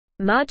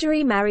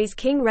Margaery marries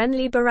King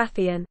Renly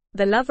Baratheon,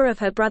 the lover of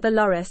her brother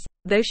Loras,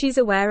 though she's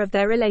aware of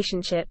their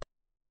relationship.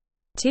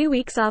 2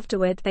 weeks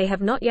afterward, they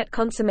have not yet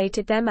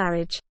consummated their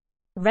marriage.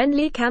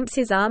 Renly camps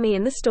his army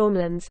in the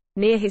Stormlands,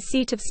 near his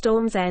seat of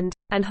Storm's End,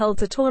 and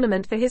holds a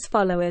tournament for his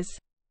followers.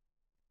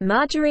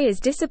 Margaery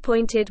is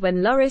disappointed when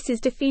Loras is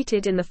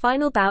defeated in the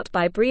final bout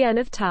by Brienne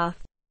of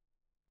Tarth.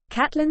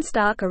 Catelyn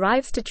Stark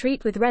arrives to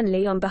treat with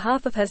Renly on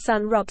behalf of her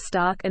son Robb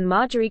Stark, and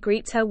Margaery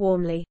greets her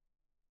warmly.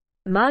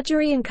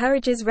 Margaery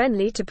encourages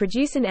Renly to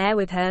produce an heir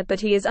with her, but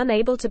he is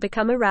unable to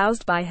become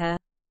aroused by her.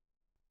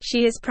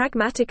 She is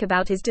pragmatic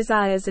about his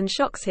desires and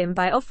shocks him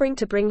by offering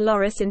to bring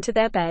Loras into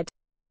their bed.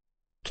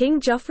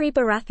 King Joffrey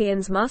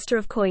Baratheon's master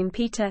of coin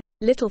Peter,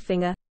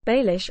 Littlefinger,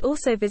 Baelish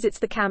also visits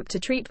the camp to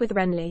treat with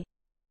Renly.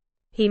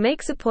 He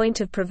makes a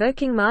point of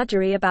provoking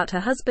Margaery about her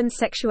husband's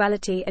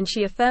sexuality, and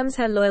she affirms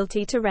her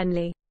loyalty to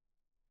Renly.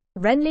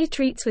 Renly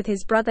treats with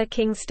his brother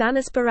King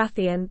Stannis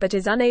Baratheon but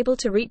is unable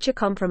to reach a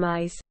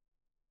compromise.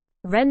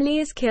 Renly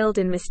is killed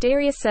in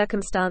mysterious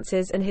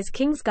circumstances, and his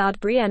Kingsguard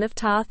Brienne of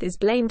Tarth is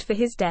blamed for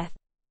his death.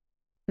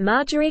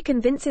 Margaery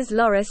convinces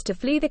Loras to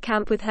flee the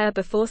camp with her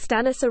before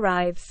Stannis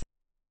arrives.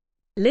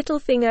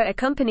 Littlefinger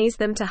accompanies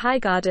them to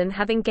Highgarden,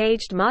 having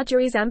gauged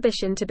Margaery's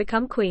ambition to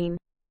become queen.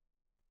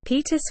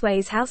 Peter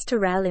sways House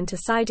Tyrell into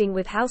siding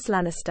with House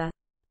Lannister.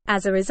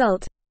 As a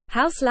result,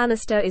 House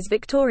Lannister is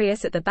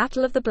victorious at the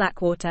Battle of the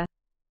Blackwater.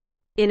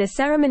 In a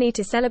ceremony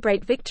to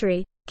celebrate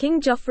victory,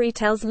 King Joffrey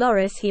tells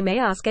Loras he may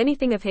ask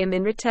anything of him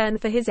in return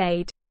for his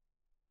aid.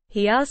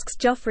 He asks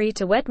Joffrey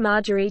to wed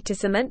Margaery to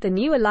cement the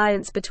new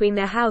alliance between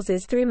their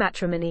houses through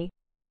matrimony.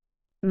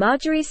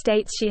 Margaery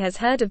states she has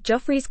heard of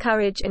Joffrey's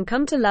courage and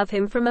come to love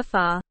him from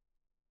afar.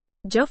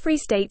 Joffrey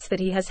states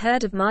that he has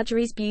heard of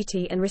Margaery's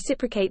beauty and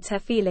reciprocates her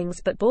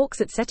feelings, but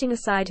balks at setting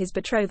aside his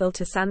betrothal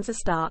to Sansa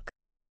Stark.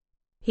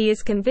 He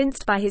is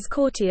convinced by his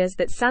courtiers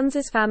that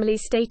Sansa's family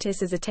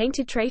status as a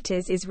tainted traitor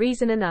is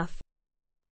reason enough.